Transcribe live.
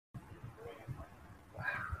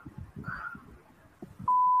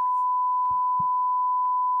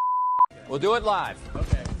We'll do it live.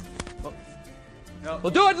 Okay. No.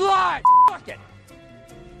 We'll do it live. Fuck it.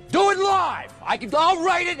 Do it live. I'll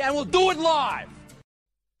write it and we'll do it live.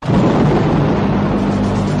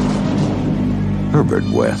 Herbert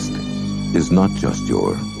West is not just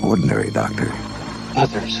your ordinary doctor.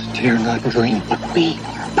 Others dare not dream what we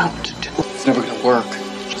are about to do. It's never gonna work.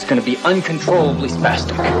 It's gonna be uncontrollably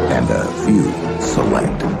spastic. And a few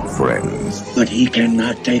select friends. But he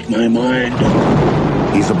cannot take my mind.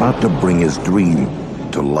 He's about to bring his dream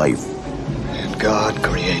to life. And God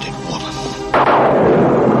created woman.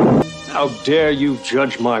 How dare you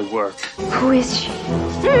judge my work? Who is she?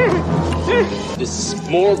 This is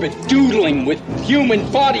morbid doodling with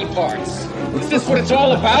human body parts. Is this what it's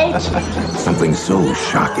all about? Something so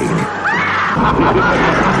shocking.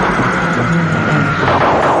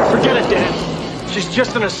 Forget it, Dan. She's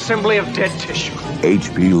just an assembly of dead tissue.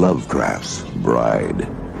 H.P. Lovecraft's Bride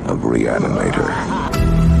of RE-ANIMATOR.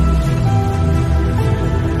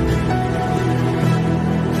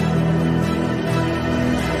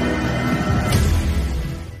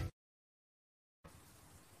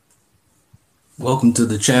 Welcome to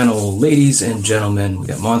the channel, ladies and gentlemen. We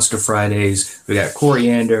got Monster Fridays. We got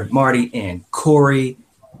Coriander, Marty, and Corey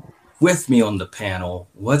with me on the panel.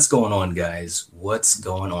 What's going on, guys? What's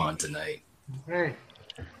going on tonight? Hey.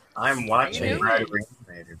 I'm watching Bride of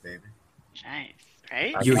RE-ANIMATOR, baby. Nice,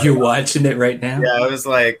 right? You're watching it right now? Yeah, I was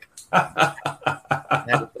like, I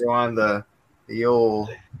had to throw on the old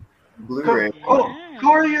Blu-ray. Oh,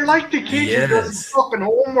 Corey, you're like the kid who does his fucking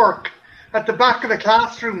homework at the back of the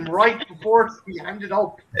classroom right before it's be handed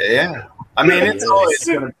up. Yeah. I mean, it's always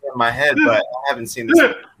going to be in my head, but I haven't seen this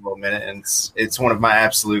in a minute, and it's one of my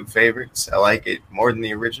absolute favorites. I like it more than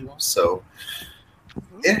the original, so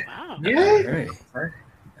yeah. Wow. Yeah.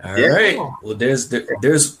 All right. Well,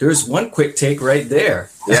 there's one quick take right there.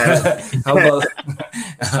 Yeah. How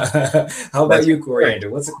about you, Coriander?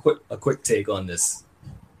 What's a quick take on this?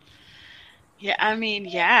 Yeah, I mean,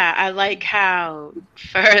 yeah, I like how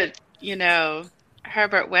for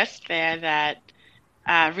Herbert West there that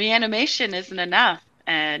reanimation isn't enough,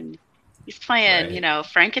 and he's playing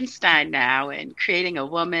Frankenstein now and creating a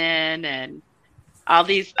woman and all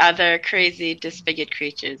these other crazy disfigured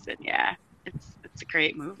creatures, and yeah, it's a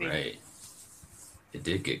great movie. Right. It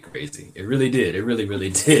did get crazy. It really did. It really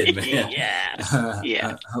did, man. Yeah.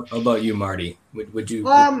 Yeah. How about you, Marty? Would you?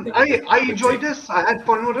 I enjoyed this. I had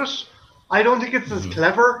fun with it. I don't think it's as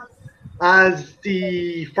clever as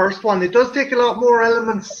the first one. It does take a lot more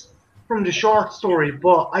elements from the short story,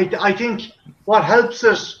 but I think what helps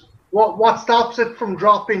it, what stops it from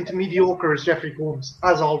dropping to mediocre is Jeffrey Combs,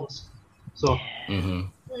 as always. So,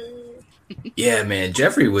 yeah, man,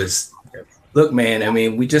 Jeffrey was. Look, man. I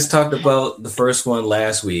mean, we just talked about the first one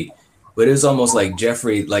last week, but it was almost like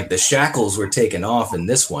Jeffrey, like the shackles were taken off in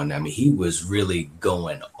this one. I mean, he was really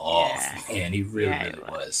going off, man. He really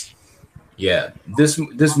was. Yeah, this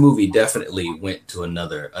movie definitely went to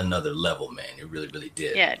another level, man. It really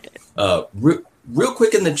did. Yeah, it did. Real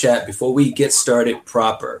quick in the chat before we get started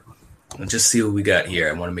proper, let's just see what we got here.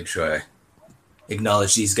 I want to make sure I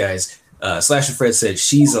acknowledge these guys. Slasher Fred said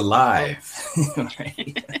she's alive.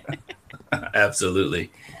 Absolutely.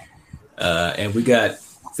 And we got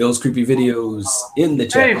Phil's creepy videos in the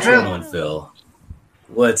chat. What's going on, Phil?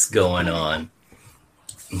 What's going on?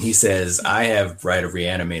 He says, I have Bride of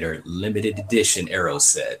RE-ANIMATOR limited edition arrow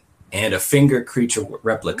set and a finger creature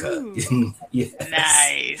replica. Yes.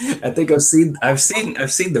 Nice. I think I've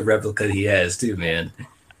seen the replica he has too, man.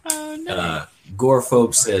 Oh, nice.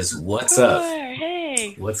 Gorephobe says, what's up?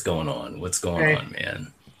 Hey. What's going on? What's going on,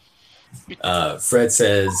 man? Fred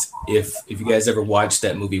says, if you guys ever watched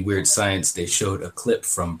that movie Weird Science, they showed a clip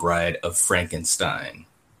from Bride of Frankenstein.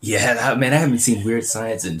 Yeah, man, I haven't seen Weird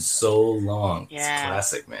Science in so long. Yeah. It's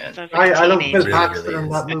classic, man. I love Bill Paxton in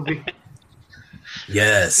that movie.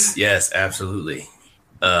 Yes, absolutely.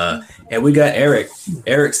 And we got Eric.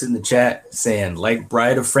 Eric's in the chat saying, like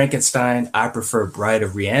Bride of Frankenstein, I prefer Bride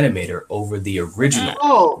of RE-ANIMATOR over the original.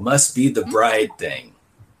 Oh. Must be the bride thing.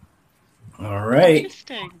 All right.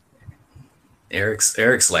 Interesting.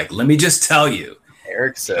 Eric's like, let me just tell you.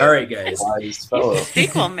 Eric's all right, guys.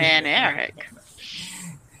 Sequel man, Eric.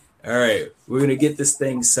 All right, we're going to get this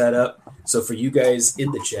thing set up. So for you guys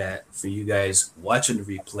in the chat, for you guys watching the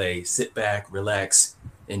replay, sit back, relax,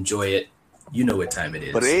 enjoy it. You know what time it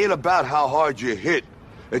is. But it ain't about how hard you hit.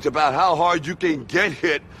 It's about how hard you can get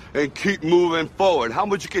hit and keep moving forward. How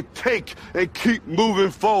much you can take and keep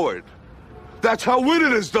moving forward. That's how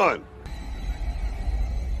winning is done.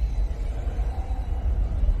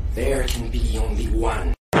 There can be only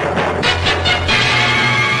one.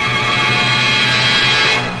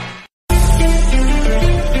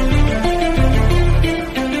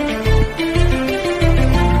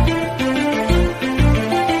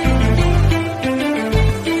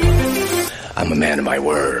 I'm a man of my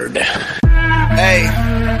word. Hey.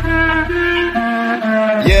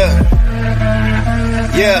 Yeah.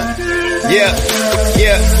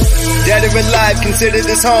 Dead or alive, consider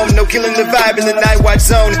this home. No killing the vibe in the night watch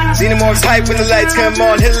zone. Xenomorphs hype when the lights come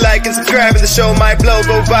on. Hit like and subscribe and the show might blow.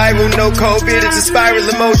 Go viral, no COVID, it's a spiral.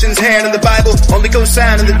 Emotions, hand on the Bible. Only go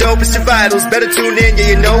sign on the dopest your vitals. Better tune in,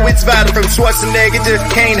 yeah, you know it's vital. From Schwarzenegger to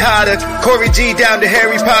Kane Hodder, Corey G down to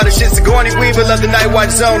Harry Potter. Shit's Sigourney Weaver, love the night watch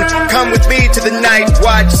zone. Come with me to the night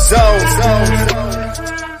watch zone.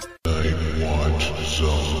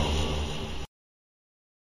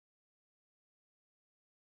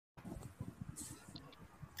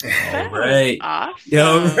 All right. Awesome.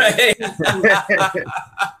 Yo, right.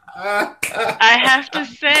 I have to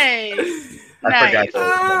say, nice.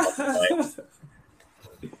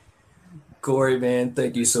 Corey, man,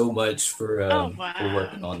 thank you so much for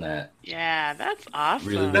working on that. Yeah, that's awesome.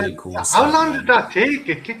 Really cool. How long did that take?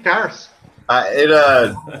 It kicked ours.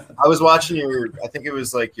 I was watching I think it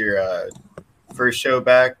was like your first show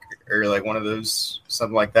back, or like one of those,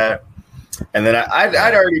 something like that. And then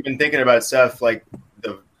I'd already been thinking about stuff like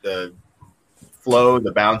the flow,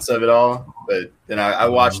 the bounce of it all. But then I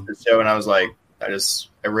watched the show and I was like,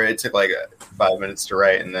 it took like 5 minutes to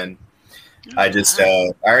write. And then I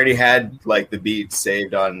already had like the beat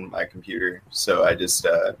saved on my computer. So I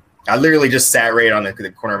literally just sat right on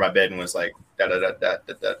the corner of my bed and was like, da da da da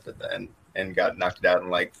da da da, and got knocked it out in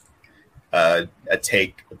like a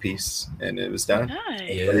take a piece, and it was done. Nice.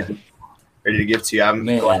 Yeah. Ready to give to you. I'm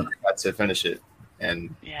glad I got to finish it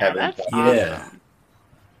and have it. That's awesome.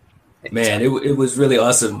 Man, it was really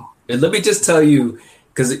awesome. And let me just tell you,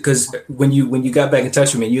 because when you got back in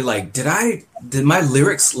touch with me, you're like, did my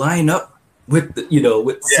lyrics line up with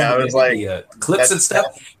some of the clips and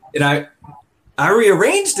stuff? And I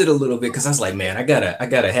rearranged it a little bit because I was like, man, I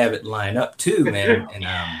gotta have it line up too, man. And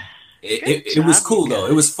it was cool though.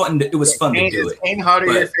 It was fun. It was fun to do it. Is Kane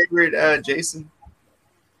Hodder your favorite Jason?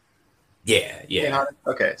 Yeah.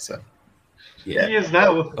 Okay, so yeah, he is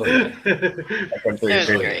now. Okay. That was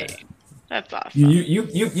great. That's awesome.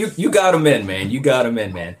 You got him in, man. You got him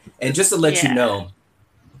in, man. And just to let you know,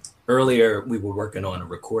 earlier we were working on a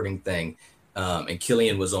recording thing, and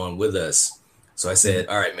Killian was on with us. So I said,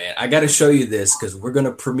 all right, man, I got to show you this because we're going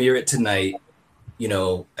to premiere it tonight. You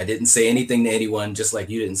know, I didn't say anything to anyone, just like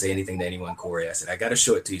you didn't say anything to anyone, Corey. I said, I got to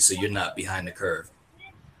show it to you so you're not behind the curve.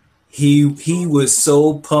 He was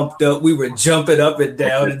so pumped up. We were jumping up and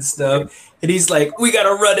down and stuff. And he's like, we got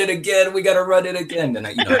to run it again. We got to run it again. And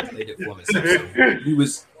I played it for him. So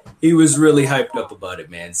he was really hyped up about it,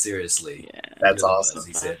 man. Seriously. Yeah. That's awesome.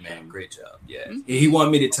 He said, man, great job. Yeah. Mm-hmm. He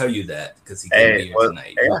wanted me to tell you that because he came here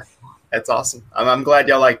tonight. Yeah. That's awesome. I'm glad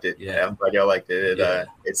y'all liked it. Yeah, I'm glad y'all liked it.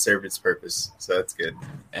 It served its purpose, so that's good.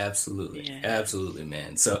 Absolutely, absolutely,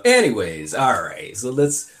 man. So, anyways, all right. So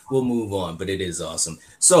we'll move on, but it is awesome.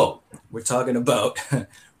 So we're talking about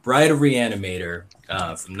Bride of Re-Animator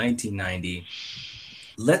from 1990.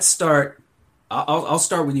 Let's start. I'll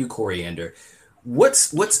start with you, Coriander.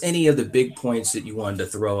 What's any of the big points that you wanted to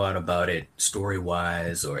throw out about it, story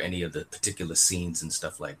wise, or any of the particular scenes and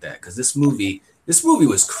stuff like that? Because this movie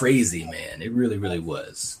was crazy, man. It really, really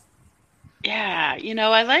was. Yeah,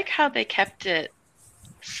 I like how they kept it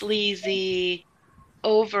sleazy,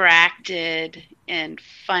 overacted, and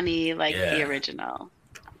funny like the original.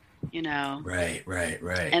 Right.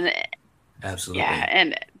 And absolutely. Yeah,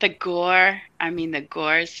 and the gore. The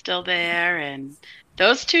gore is still there, and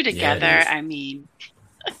those two together.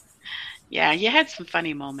 Yeah, you had some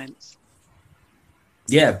funny moments.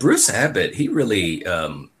 Yeah, Bruce Abbott, he really,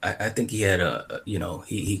 I think he had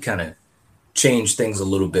he kind of changed things a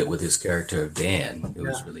little bit with his character of Dan. It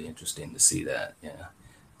was really interesting to see that. Yeah.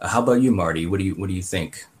 How about you, Marty? What do you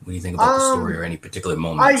think? What do you think about the story or any particular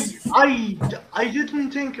moments? I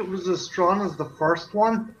didn't think it was as strong as the first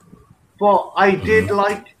one, but I did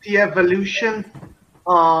like the evolution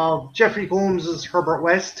of Jeffrey Combs as Herbert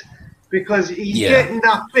West because he's getting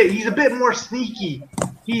that bit. He's a bit more sneaky.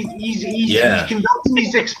 He's conducting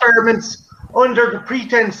these experiments under the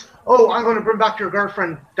pretense, I'm going to bring back your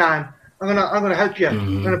girlfriend, Dan. I'm going to help you.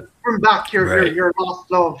 I'm going to bring back your lost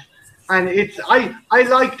love. And I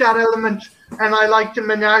like that element, and I like the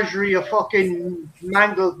menagerie of fucking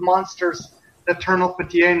mangled monsters that turn up at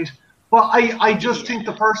the end. But I just think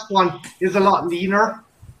the first one is a lot leaner.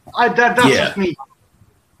 That's just me.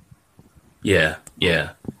 Yeah.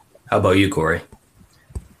 How about you, Corey?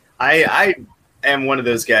 I am one of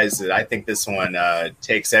those guys that I think this one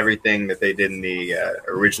takes everything that they did in the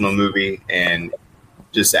original movie and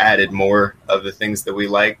just added more of the things that we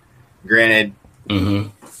like. Granted,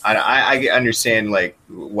 I understand like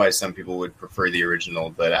why some people would prefer the original,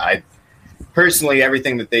 but personally,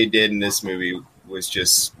 everything that they did in this movie was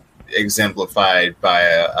just exemplified by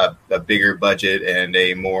a bigger budget and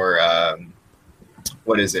a more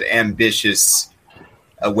ambitious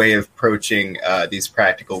a way of approaching these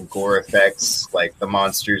practical gore effects. Like the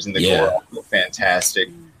monsters and the gore are fantastic.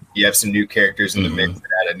 You have some new characters in the mix that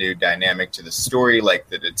add a new dynamic to the story, like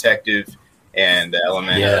the detective and the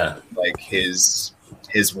element of like his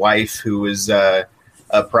wife, who was a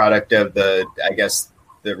product of the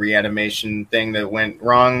reanimation thing that went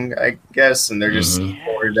wrong, I guess, and they're just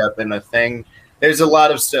boarded up in a thing. There's a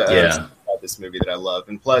lot of stuff about this movie that I love,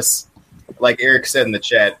 and plus, like Eric said in the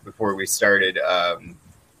chat before we started,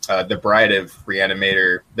 the Bride of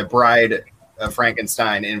Reanimator, the Bride of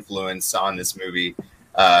Frankenstein influence on this movie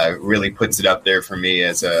really puts it up there for me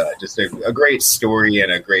as a great story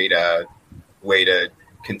and a great way to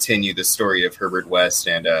continue the story of Herbert West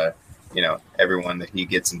and everyone that he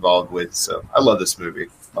gets involved with. So I love this movie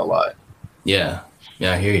a lot. Yeah,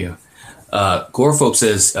 I hear you. Gorephobe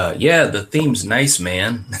says, the theme's nice,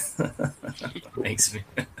 man. Thanks,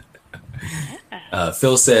 man.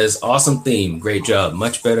 Phil says, awesome theme, great job,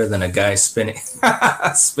 much better than a guy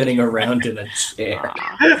spinning around in a chair.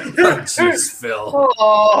 Oh, jeez, Phil.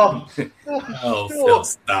 Oh, Phil,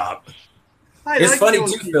 stop. It's funny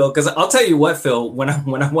too, Phil, because I'll tell you what, Phil, when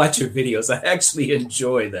I watch your videos, I actually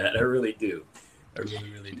enjoy that. I really do. I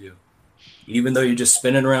really, really do. Even though you're just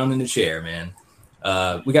spinning around in the chair, man.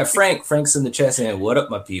 We got Frank. Frank's in the chat saying, what up,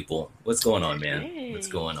 my people? What's going on, man? Hey. What's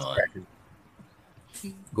going on?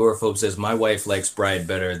 Gorephobe says, my wife likes Bride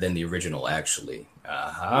better than the original, actually.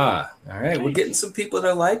 Aha. All right. We're getting some people that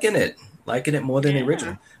are liking it more than the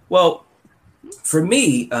original. Well, for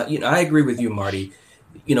me, I agree with you, Marty.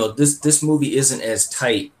 This movie isn't as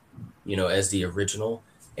tight, as the original.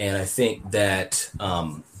 And I think that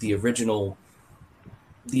the original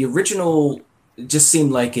just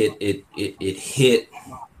seemed like it hit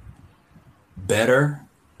better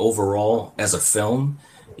overall as a film.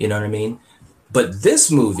 You know what I mean? But this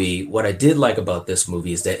movie, what I did like about this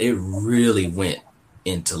movie is that it really went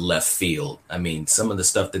into left field. I mean, some of the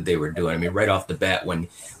stuff that they were doing. I mean, right off the bat, when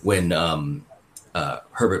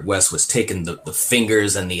Herbert West was taking the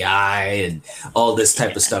fingers and the eye and all this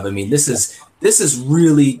type of stuff. I mean, this is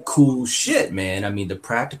really cool shit, man. I mean, the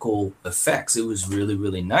practical effects, it was really,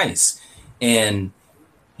 really nice. And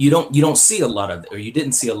you don't see a lot of, or you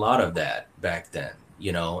didn't see a lot of that back then,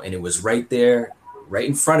 and it was right there, right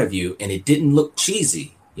in front of you, and it didn't look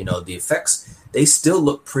cheesy. The effects, they still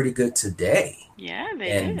look pretty good today. Yeah, they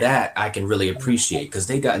did. That I can really appreciate because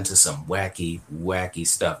they got into some wacky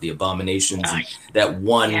stuff. The abominations, and that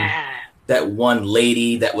one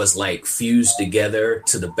lady that was like fused together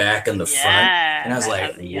to the back and the front, and I was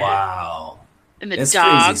like, wow. And the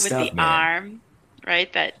dog with stuff, the arm,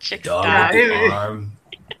 right? That chick dog with the arm.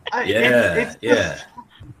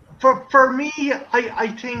 For me, I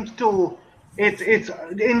think though. It's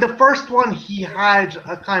in the first one he had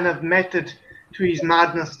a kind of method to his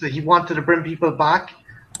madness that he wanted to bring people back,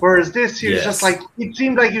 whereas this he was just like, it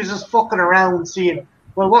seemed like he was just fucking around seeing,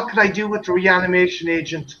 well, what can I do with the reanimation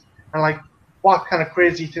agent, and like what kind of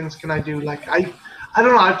crazy things can I do? Like I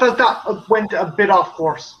don't know, I felt that went a bit off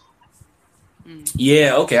course.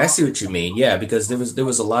 Yeah, okay, I see what you mean. Yeah, because there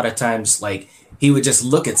was a lot of times like he would just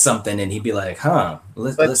look at something and he'd be like,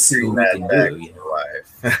 let's see what we can do.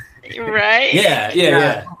 Right?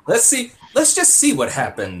 Yeah. Let's just see what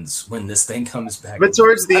happens when this thing comes back. But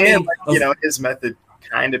towards the end, his method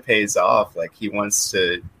kind of pays off. Like he wants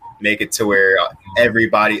to make it to where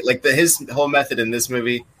everybody, like his whole method in this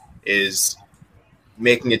movie is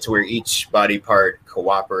making it to where each body part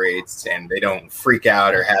cooperates and they don't freak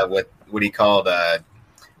out or have what he called I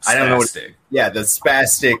don't know the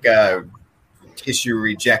spastic tissue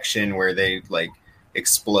rejection where they like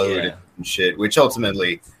explode and shit, which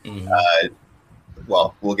ultimately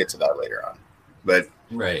we'll get to that later on, but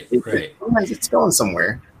right it's going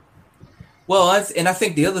somewhere. Well, I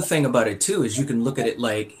think the other thing about it too is you can look at it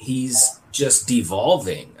like he's just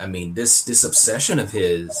devolving. I mean, this obsession of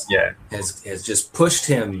his has just pushed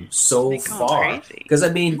him so far. Because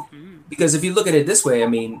because if you look at it this way, I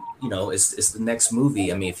mean, it's the next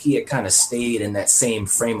movie. I mean, if he had kind of stayed in that same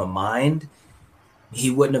frame of mind, he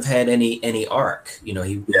wouldn't have had any arc. He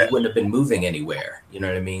wouldn't have been moving anywhere. You know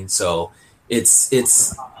what I mean? So it's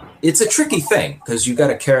a tricky thing because you got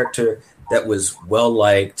a character that was well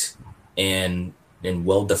liked and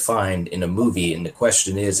well defined in a movie, and the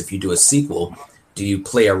question is, if you do a sequel, do you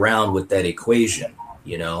play around with that equation?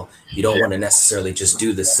 You don't want to necessarily just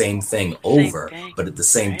do the same thing over, but at the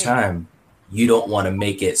same time, you don't want to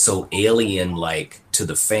make it so alien-like to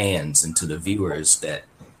the fans and to the viewers that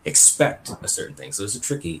expect a certain thing. So it's a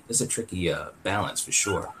tricky balance for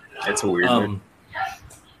sure. It's a weird one.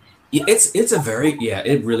 It's a very,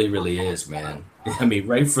 it really, really is, man. I mean,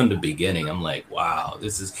 right from the beginning, I'm like, wow,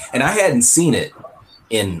 this is, and I hadn't seen it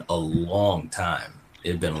in a long time.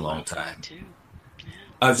 It had been a long time.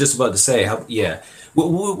 I was just about to say,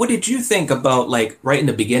 what did you think about, like, right in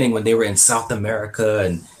the beginning when they were in South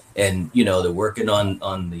America and you know, they're working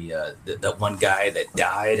on the that one guy that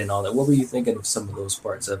died and all that? What were you thinking of some of those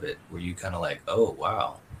parts of it? Were you kind of like, oh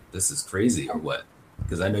wow, this is crazy, or what?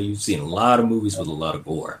 Because I know you've seen a lot of movies with a lot of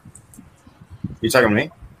gore. You talking to me?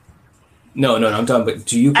 No, I'm talking about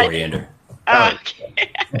to you, Coriander.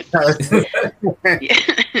 Okay.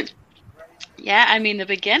 Yeah, I mean, the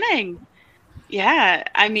beginning. Yeah,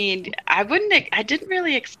 I mean, I didn't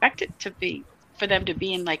really expect it to be for them to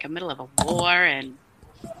be in like a middle of a war, and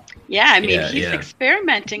I mean, he's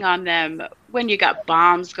experimenting on them when you got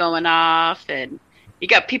bombs going off and you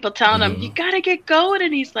got people telling him, you got to get going,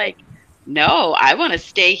 and he's like, no, I want to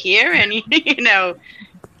stay here and you know,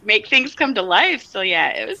 make things come to life. So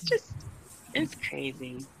yeah, it's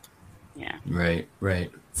crazy. Yeah. Right.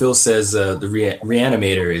 Phil says the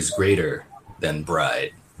Reanimator is greater than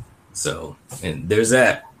Bride. So, and there's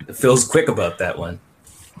that. Phil's quick about that one.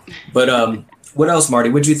 But what else, Marty?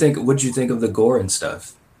 What'd you think of the gore and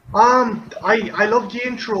stuff? I love the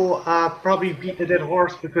intro. Probably beat the dead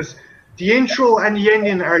horse, because the intro and the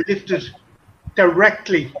ending are lifted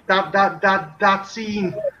directly. That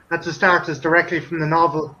scene at the start is directly from the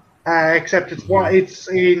novel, except it's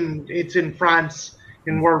in France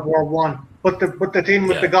in World War One. But the thing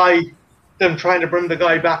with the guy, them trying to bring the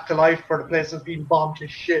guy back to life for the place has been bombed to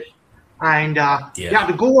shit. And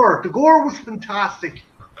the gore was fantastic.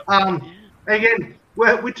 Again,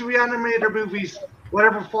 with the Reanimator movies,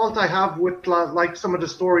 whatever fault I have with like some of the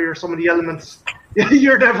story or some of the elements,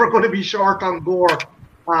 you're never going to be short on gore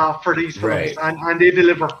for these films, and they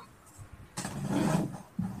deliver.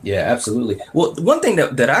 Yeah, absolutely. Well, one thing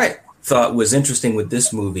that I thought was interesting with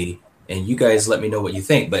this movie, and you guys let me know what you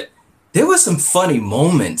think, but there were some funny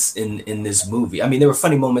moments in this movie. I mean, there were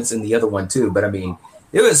funny moments in the other one too, but I mean,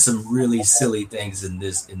 there was some really silly things in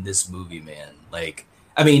this movie, man. Like,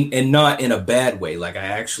 I mean, and not in a bad way. Like, I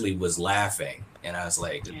actually was laughing, and I was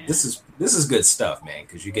like, this is good stuff, man,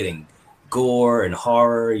 because you're getting gore and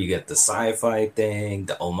horror, you get the sci-fi thing,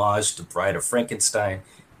 the homage to Bride of Frankenstein,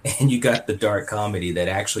 and you got the dark comedy that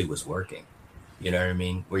actually was working. You know what I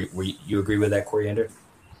mean? Were you agree with that, Coriander?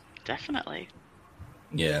 Definitely.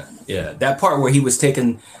 Yeah. That part where he was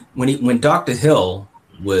taken, when Dr. Hill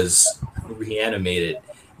was reanimated,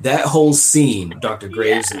 that whole scene, Dr.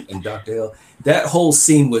 Graves and Dr. Hill, that whole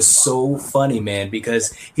scene was so funny, man,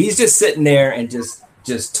 because he's just sitting there and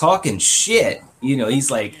just talking shit. You know,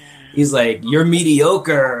 he's like, you're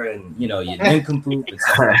mediocre, and you know, you're nincompoop and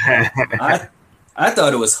stuff. I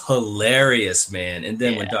thought it was hilarious, man. And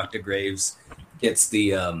then when Dr. Graves gets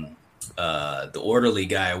the orderly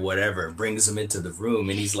guy or whatever, brings him into the room,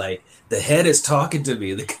 and he's like, the head is talking to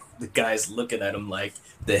me. The guy's looking at him like,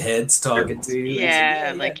 the head's talking to you.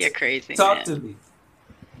 Yeah, like, you're crazy. Talk to me.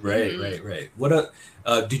 Right. What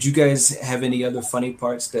did you guys have any other funny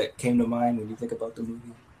parts that came to mind when you think about the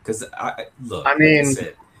movie? Because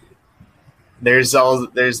there's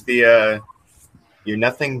the you're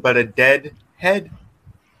nothing but a dead head,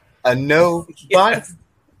 a no body.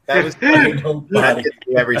 That was funny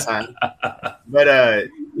every time. But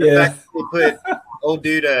the fact they put old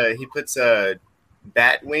dude, he puts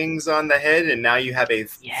bat wings on the head, and now you have a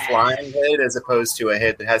flying head as opposed to a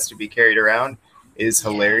head that has to be carried around is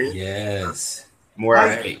hilarious. Yes. More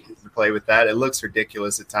to play with that. It looks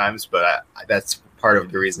ridiculous at times, but that's part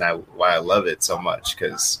of the reason why I love it so much,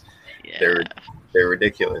 because they're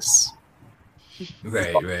ridiculous.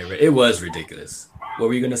 Right. It was ridiculous. What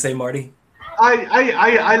were you gonna say, Marty?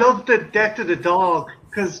 I love the death of the dog,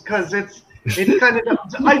 because it's kind of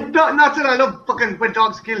not that I love fucking when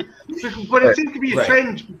dogs kill, but it seems to be a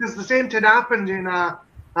trend, because the same thing happened in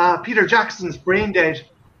Peter Jackson's Brain Dead,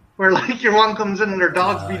 where like your one comes in and their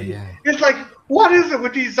dog's beating. It's like, what is it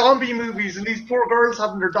with these zombie movies and these poor girls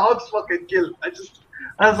having their dogs fucking killed?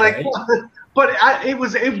 I was like, what? But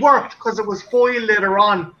it worked, because it was foil later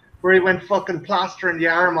on where he went fucking plastering the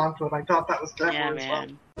arm onto it. I thought that was clever as well.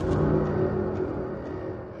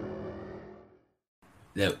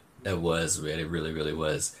 That was, man. It really, really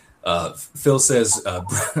was. Phil says,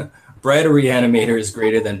 Bride of Reanimator is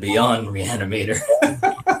greater than Beyond Reanimator.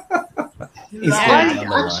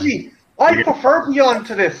 I prefer Beyond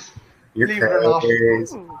to this. You're believe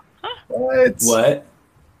it or not. What?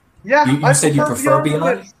 Yeah, you said you prefer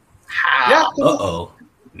Beyond? How? Yeah. Uh-oh.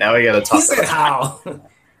 Now we gotta talk. He said how?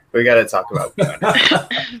 We got to talk about Beyond.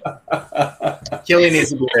 Keely needs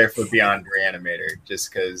to be there for Beyond Reanimator,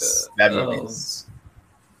 just because that movie's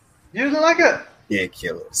You didn't like it?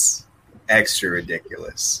 ridiculous, extra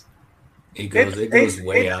ridiculous. It goes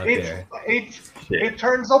way out there. It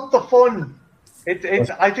turns up the fun.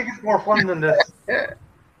 I think it's more fun than this.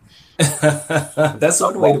 That's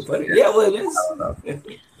one way to put it. Yeah, well, it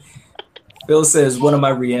is. Phil says one of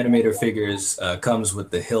my Reanimator figures comes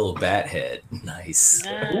with the Hill bat head. Nice.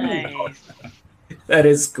 That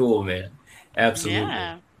is cool, man.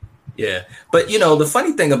 Absolutely. Yeah. But the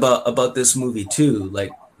funny thing about this movie too,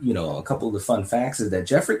 like a couple of the fun facts is that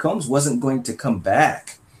Jeffrey Combs wasn't going to come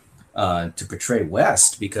back to portray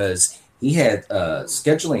West because he had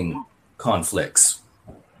scheduling conflicts,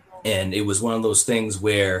 and it was one of those things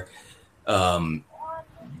where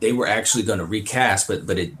they were actually going to recast,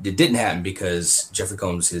 but it didn't happen because Jeffrey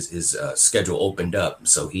Combs his schedule opened up,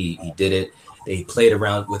 so he did it. They played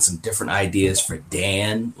around with some different ideas for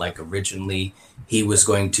Dan. Like originally, he was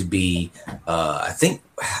going to be I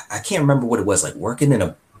can't remember what it was, like working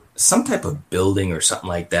in some type of building or something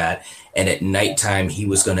like that. And at nighttime, he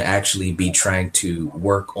was going to actually be trying to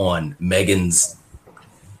work on Megan's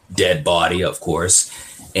dead body, of course,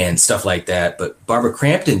 and stuff like that. But Barbara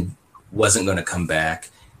Crampton wasn't going to come back.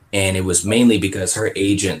 And it was mainly because her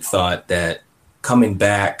agent thought that coming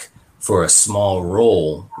back for a small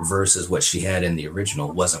role versus what she had in the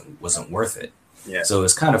original wasn't worth it. Yeah. So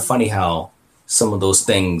it's kind of funny how some of those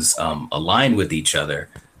things align with each other.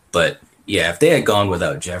 But yeah, if they had gone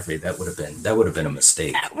without Jeffrey, that would have been a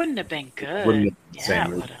mistake. That wouldn't have been good. Wouldn't have been the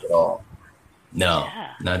same movie at all. No.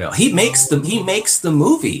 He makes the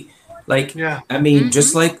movie. Like, I mean,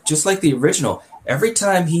 just like the original. Every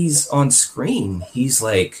time he's on screen, he's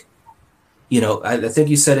like, I think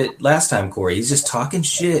you said it last time, Corey. He's just talking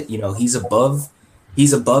shit. He's above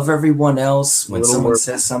everyone else. When someone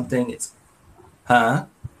says something, it's, I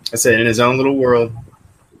said in his own little world.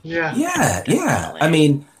 Yeah. I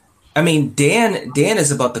mean, Dan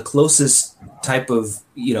is about the closest type of,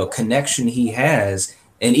 connection he has.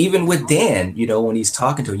 And even with Dan, when he's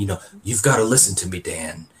talking to him, you've got to listen to me,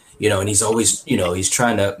 Dan. And he's always, he's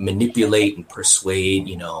trying to manipulate and persuade,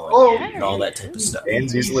 and all that type of stuff.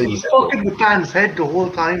 He's fucking with Dan's head the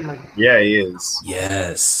whole time. Like. Yeah, he is.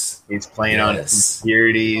 Yes. He's playing on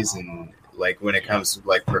insecurities and like when it comes to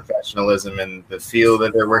like professionalism and the field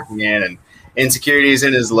that they're working in and insecurities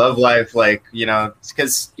in his love life, like,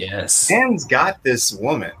 because Dan's got this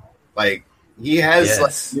woman. Like he has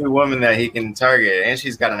like a new woman that he can target and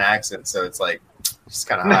she's got an accent, so it's like she's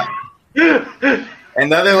kind of hot. And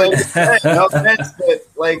the other lady's dead. No offense, but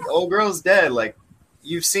like old girl's dead. Like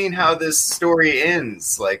you've seen how this story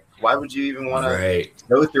ends. Like why would you even want to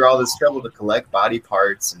go through all this trouble to collect body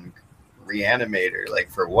parts and reanimate her? Like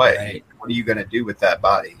for what? Right. What are you going to do with that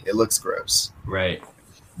body? It looks gross. Right.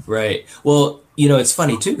 Well, it's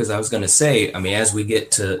funny too, because I was going to say, I mean, as we get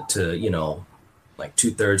to like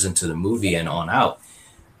 2/3 into the movie and on out,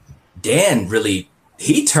 Dan really,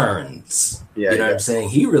 he turns. Yeah, what I'm saying?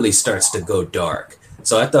 He really starts to go dark.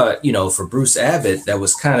 So I thought, for Bruce Abbott, that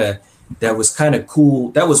was kind of cool.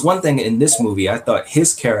 That was one thing in this movie. I thought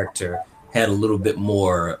his character had a little bit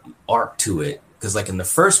more arc to it, because like in the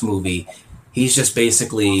first movie, he's just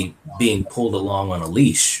basically being pulled along on a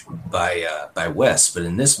leash by Wes. But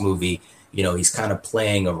in this movie, he's kind of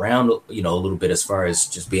playing around, a little bit as far as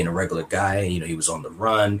just being a regular guy. He was on the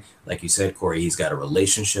run. Like you said, Corey, he's got a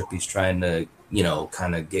relationship he's trying to,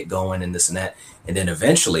 kind of get going and this and that. And then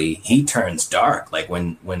eventually he turns dark. Like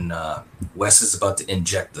when Wes is about to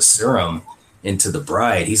inject the serum into the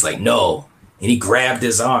bride, he's like, no. And he grabbed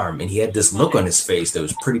his arm and he had this look on his face that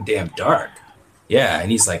was pretty damn dark. Yeah. And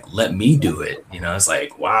he's like, let me do it. It's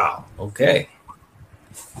like, wow. Okay.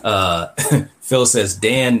 Phil says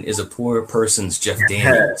Dan is a poor person's Jeff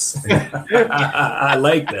Daniels. I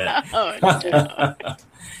like that.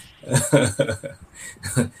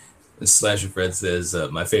 Slasher Fred says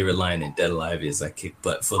my favorite line in Dead Alive is I kick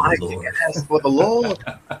butt for the Lord. Yes, for the Lord.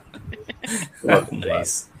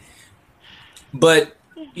 Nice. But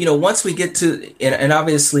once we get to and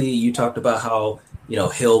obviously you talked about how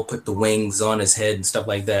Hill put the wings on his head and stuff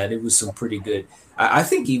like that. It was some pretty good. I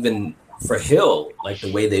think even for Hill, like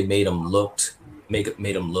the way they made him look,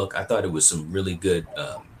 I thought it was some really good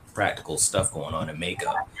practical stuff going on in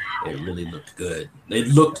makeup. It really looked good. It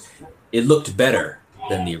looked better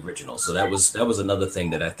than the original. So that was another thing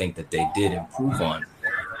that I think that they did improve on.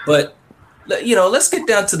 But let's get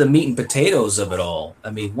down to the meat and potatoes of it all. I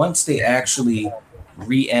mean, once they actually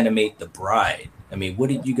reanimate the bride, I mean, what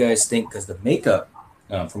did you guys think? Because the makeup,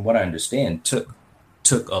 from what I understand, took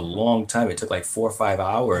a long time. It took like 4 or 5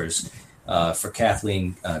 hours for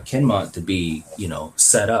Kathleen Kinmont to be,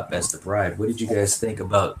 set up as the bride. What did you guys think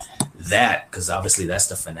about that? Because obviously that's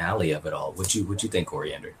the finale of it all. What'd you think,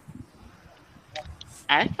 Coriander?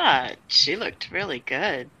 I thought she looked really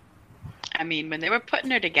good. I mean, when they were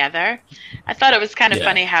putting her together, I thought it was kind of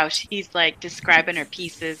funny how he's like describing her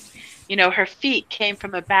pieces. Her feet came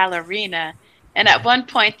from a ballerina. And at one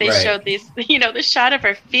point they showed these, the shot of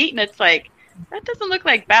her feet, and it's like, that doesn't look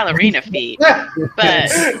like ballerina feet. But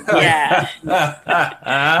yeah,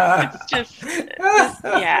 it's just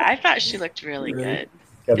I thought she looked really good.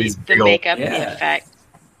 The makeup, the effects.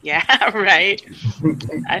 Yeah, right.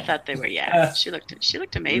 I thought they were, she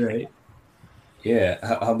looked amazing. Right. Yeah.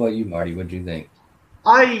 How about you, Marty? What do you think?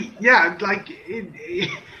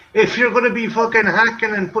 If you're going to be fucking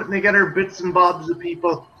hacking and putting together bits and bobs of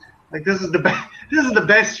people, like this is the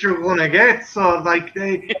best you're going to get. So like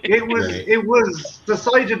it was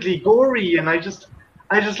decidedly gory, and I just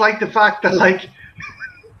like the fact that like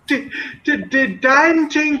did Dan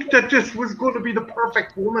think that this was going to be the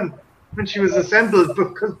perfect woman when she was assembled?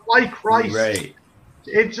 Because by Christ,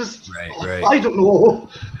 it just I don't know.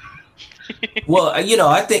 Well, I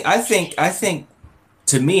think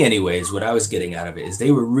to me anyways, what I was getting out of it is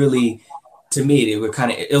they were really, to me, they were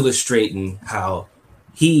kind of illustrating how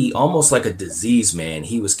he, almost like a disease man,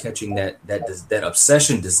 he was catching that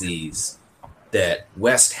obsession disease that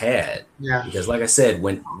West had. Yeah. Because like I said,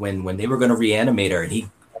 when they were going to reanimate her, and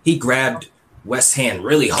he grabbed West's hand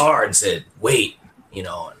really hard and said, "Wait,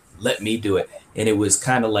 let me do it." And it was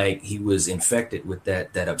kind of like he was infected with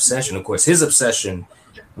that obsession. Of course, his obsession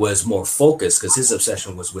was more focused because his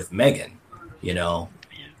obsession was with Megan,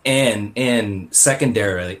 and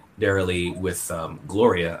secondarily with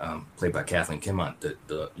Gloria, played by Kathleen Kinmont,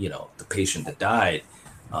 the patient that died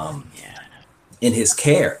in his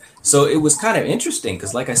care. So it was kind of interesting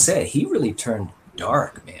because, like I said, he really turned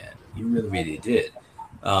dark, man. He really, really did.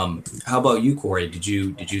 How about you, Corey? Did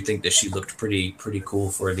you think that she looked pretty cool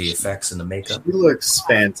for the effects and the makeup? She looks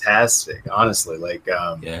fantastic, honestly. Like,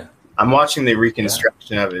 I'm watching the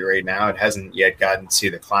reconstruction of it right now. It hasn't yet gotten to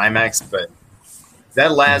the climax, but that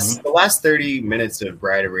the last 30 minutes of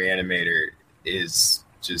Bride of Re-Animator is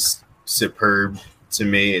just superb to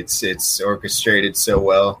me. It's orchestrated so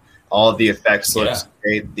well. All of the effects look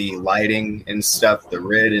great. The lighting and stuff, the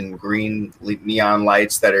red and green neon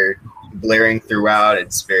lights that are blaring throughout.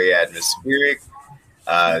 It's very atmospheric.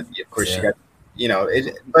 Of course, you got,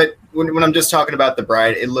 but when I'm just talking about the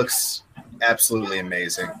bride, it looks absolutely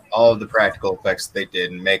amazing. All of the practical effects they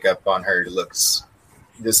did and makeup on her looks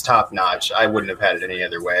just top notch. I wouldn't have had it any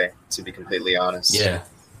other way, to be completely honest. Yeah.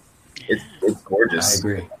 It's gorgeous. I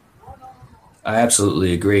agree. I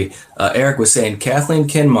absolutely agree. Eric was saying Kathleen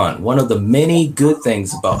Kinmont, one of the many good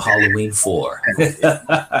things about Halloween 4.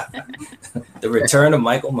 The return of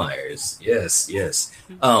Michael Myers. Yes.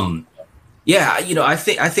 I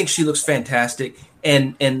think she looks fantastic.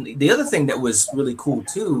 And the other thing that was really cool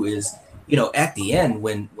too is, at the end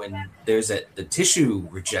when there's the tissue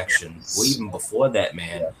rejection, well, even before that,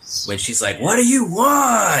 man, when she's like, "What do you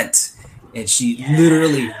want?" and she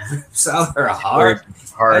literally rips out her heart.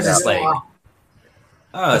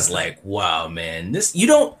 I was like, wow, man, this you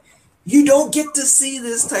don't get to see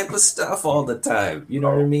this type of stuff all the time. You know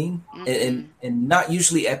what I mean? And not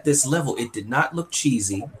usually at this level. It did not look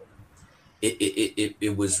cheesy.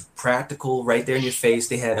 It was practical, right there in your face.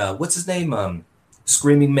 They had what's his name?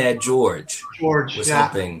 Screaming Mad George was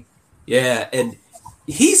helping. Yeah, and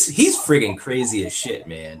he's friggin' crazy as shit,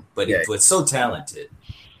 man. But so talented.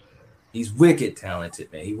 He's wicked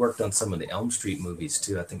talented, man. He worked on some of the Elm Street movies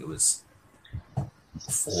too. I think it was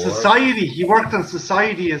 4. Society. He worked on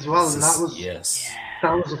Society as well, and that was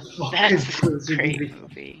that was a fucking great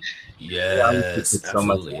movie. Yes, so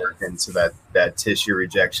much work into that tissue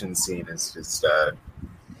rejection scene is just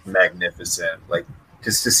magnificent. Like,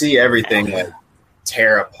 just to see everything like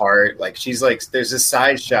tear apart. Like, she's like, there's a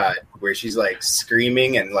side shot where she's like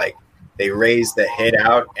screaming and like they raise the head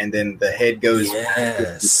out and then the head goes to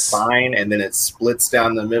the spine and then it splits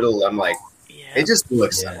down the middle. I'm like, it just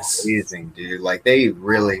looks amazing, dude. Like, they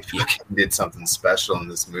really fucking did something special in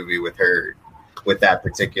this movie with her, with that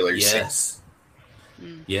particular scene.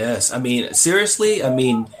 Yes. I mean, seriously,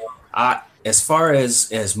 as far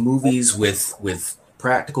as movies with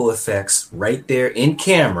practical effects right there in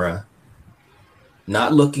camera,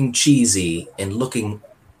 not looking cheesy and looking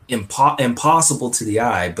impossible to the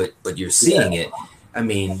eye, but you're seeing it. I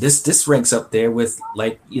mean, this ranks up there with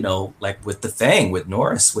like with the Thing with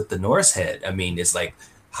Norris, with the Norris head. I mean, it's like,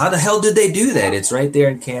 how the hell did they do that? It's right there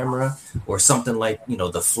in camera, or something like,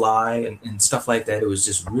 The Fly and stuff like that. It was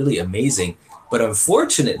just really amazing. But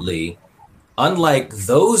unfortunately, unlike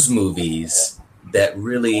those movies that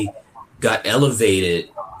really got elevated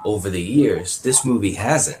over the years, this movie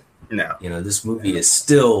hasn't. No. This movie is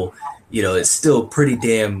still, it's still pretty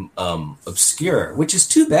damn obscure, which is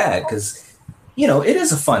too bad because, it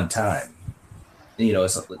is a fun time.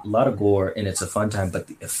 It's a lot of gore and it's a fun time, but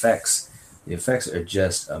the effects are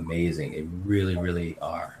just amazing. It really, really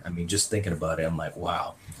are. I mean, just thinking about it, I'm like,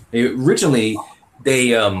 wow. Originally,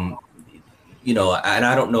 they, and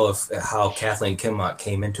I don't know how Kathleen Kinmont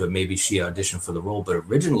came into it. Maybe she auditioned for the role, but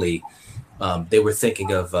originally they were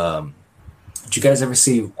thinking of, did you guys ever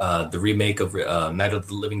see the remake of Night of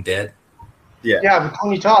the Living Dead? Yeah,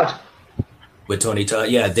 with Tony Todd.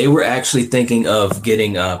 Yeah, they were actually thinking of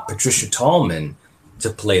getting Patricia Tallman to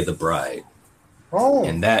play the bride. Oh,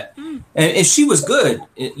 and that, and she was good,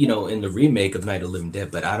 in the remake of Night of the Living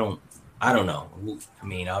Dead. But I don't know. I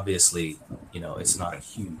mean, obviously, it's not a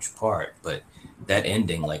huge part, but that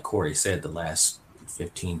ending, like Corey said, the last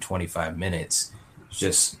 15, 25 minutes,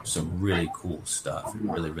 just some really cool stuff. It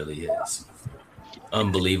really, really is.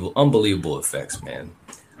 Unbelievable effects, man.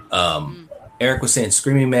 Eric was saying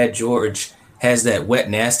Screaming Mad George has that wet,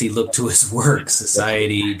 nasty look to his work.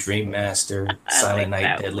 Society, Dream Master, Silent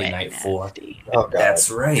Night, Deadly Night 4. Oh, God.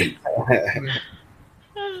 That's right.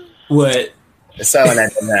 What? Silent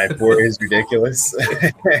Night, Deadly Night 4 is ridiculous.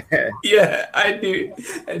 Yeah, I knew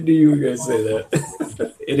you were going to say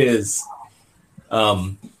that. It is.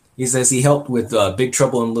 He says he helped with Big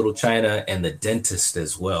Trouble in Little China and The Dentist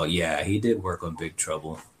as well. Yeah, he did work on Big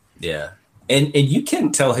Trouble. Yeah. And you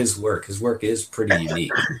can tell his work. His work is pretty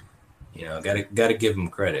unique. Gotta give him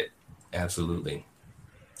credit. Absolutely.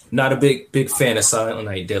 Not a big fan of Silent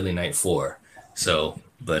Night, Deadly Night 4. So,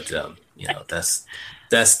 but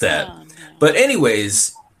that's that. Oh, no. But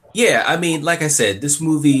anyways, yeah, I mean, like I said, this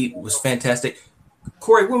movie was fantastic.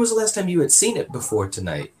 Corey, when was the last time you had seen it before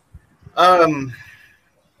tonight? I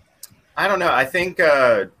don't know. I think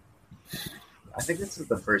this is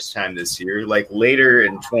the first time this year. Like later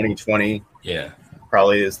in 2020. Yeah.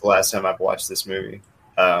 Probably is the last time I've watched this movie.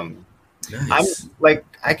 Nice. I'm like,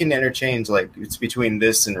 I can interchange, like, it's between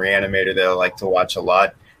this and Re-Animator that I like to watch a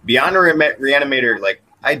lot. Beyond Re-Animator, like,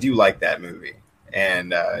 I do like that movie.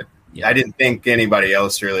 And I didn't think anybody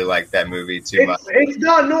else really liked that movie too much.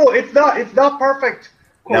 It's not perfect.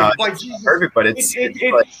 No, it's perfect, but it's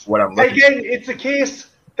like what I'm looking again, it's a case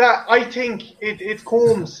that I think it's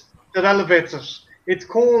Combs that elevates it. It's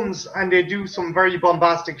Combs, and they do some very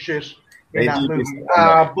bombastic shit in that movie.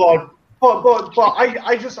 But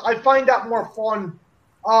I find that more fun.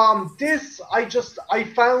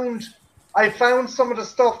 I found some of the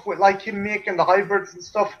stuff with like him making the hybrids and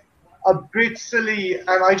stuff a bit silly,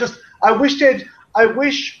 and I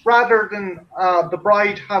wish rather than the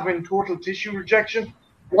bride having total tissue rejection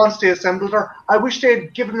once they assembled her, I wish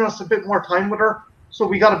they'd given us a bit more time with her so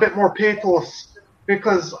we got a bit more pathos,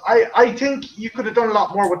 because I think you could have done a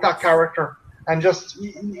lot more with that character, and just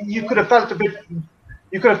you could have felt a bit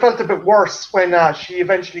worse when she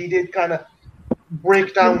eventually did kind of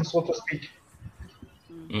break down, so to speak.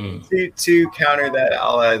 To counter that,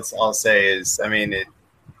 I'll say is, I mean,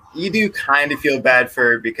 you do kind of feel bad for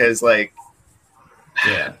her because, like,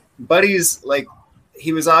 yeah, Buddy's like,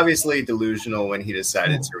 he was obviously delusional when he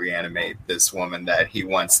decided to reanimate this woman that he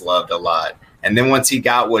once loved a lot, and then once he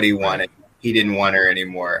got what he wanted, he didn't want her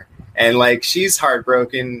anymore, and like she's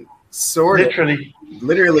heartbroken,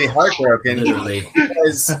 literally heartbroken,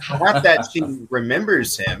 because not that she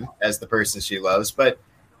remembers him as the person she loves, but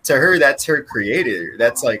to her, that's her creator.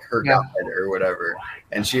 That's like her God or whatever.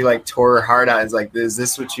 And she like tore her heart out. It's like, is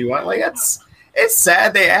this what you want? Like, it's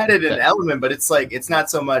sad they added an element, but it's like, it's not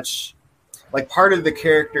so much like part of the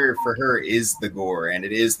character for her is the gore and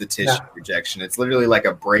it is the tissue rejection. It's literally like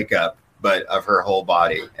a breakup, but of her whole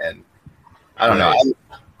body. And I don't know.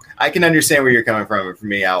 I can understand where you're coming from. But for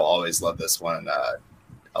me, I'll always love this one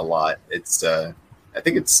a lot. It's, I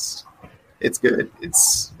think it's good.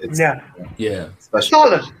 It's solid.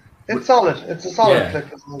 It's solid. It's a solid flick.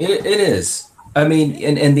 It is. I mean,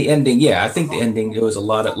 and the ending, I think the ending, there was a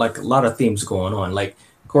lot of themes going on. Like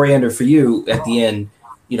Coriander, for you at the end,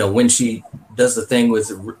 when she does the thing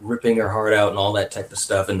with ripping her heart out and all that type of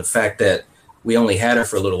stuff, and the fact that we only had her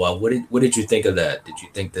for a little while. What did you think of that? Did you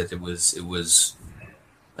think that it was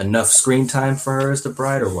enough screen time for her as the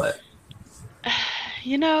bride, or what?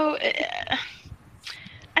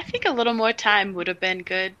 I think a little more time would have been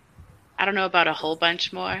good. I don't know about a whole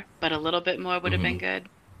bunch more, but a little bit more would have been good.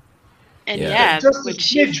 And just a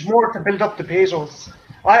smidge more to build up the pathos.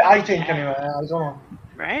 I think anyway. I don't know.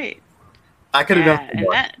 Right. I could have done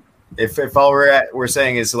more. If all we're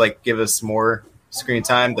saying is like give us more screen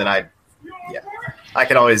time, then I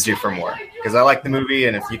could always do for more. because I like the movie,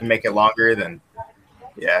 and if you can make it longer, then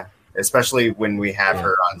yeah. Especially when we have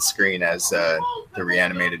her on screen as the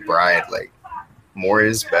reanimated bride, like more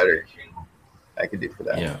is better. I could do for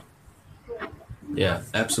that. Yeah,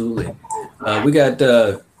 absolutely. We got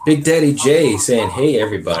Big Daddy J saying, "Hey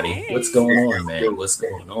everybody, what's going on, man? What's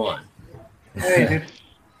going on?"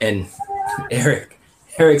 And Eric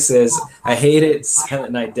says, "I hate it.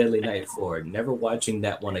 Silent Night, Deadly Night 4. Never watching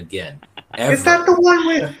that one again. Ever." Is that the one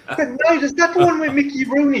with Is that the one with Mickey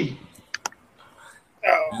Rooney?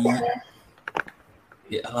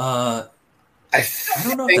 Yeah, I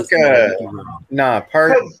don't know. think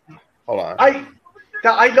hold on.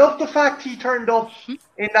 I love the fact he turned up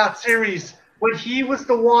in that series when he was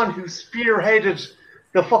the one who spearheaded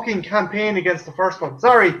the fucking campaign against the first one.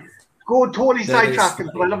 Sorry, totally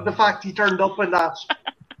sidetracking, but I love the fact he turned up in that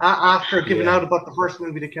after giving out about the first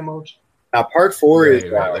movie that came out. Now, part four is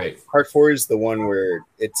the one where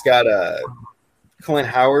it's got Clint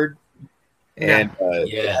Howard. And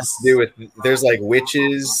it has to do with there's like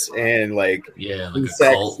witches and like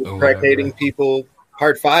insects impregnating people.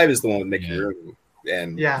 Part 5 is the one with Mickey Rooney,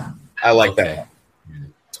 and I like that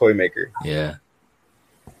one. Toy Maker. Yeah.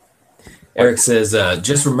 Eric says,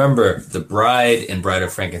 just remember, The Bride and Bride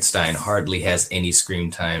of Frankenstein hardly has any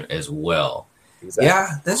screen time as well. Exactly.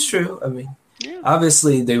 Yeah, that's true. I mean,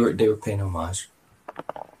 obviously they were paying homage.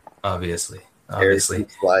 Obviously.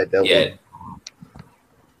 Yeah.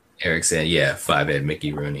 Eric said, 5 had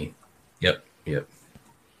Mickey Rooney. Yep.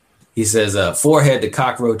 He says, 4 had the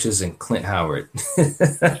cockroaches and Clint Howard.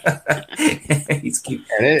 He's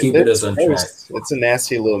keeping us on track. It's a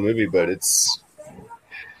nasty little movie, but it's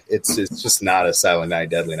just not a Silent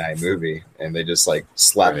Night, Deadly Night movie, and they just like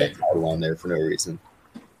slap that title on there for no reason.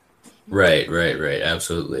 Right.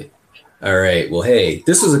 Absolutely. All right. Well, hey,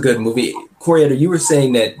 this was a good movie. Corietta, you were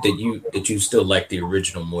saying that you still like the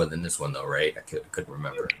original more than this one, though, right? I couldn't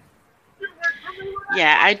remember.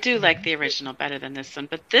 Yeah, I do like the original better than this one,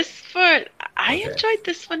 but I enjoyed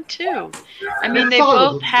this one too. I mean, they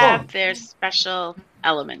both have their special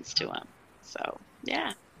elements to them. So,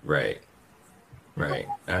 yeah. Right. All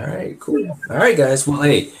right, cool. All right, guys. Well,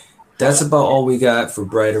 hey, that's about all we got for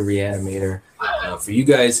Bride of Re-Animator. For you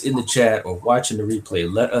guys in the chat or watching the replay,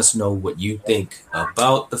 let us know what you think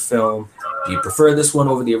about the film. Do you prefer this one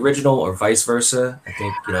over the original or vice versa? I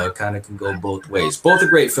think, it kind of can go both ways. Both are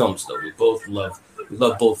great films, though. We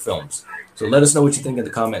love both films. So let us know what you think in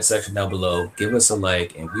the comment section down below. Give us a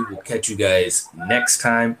like, and we will catch you guys next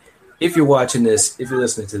time. If you're watching this, if you're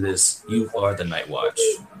listening to this, you are the Night Watch.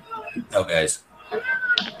 Ciao, guys.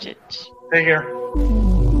 Take care.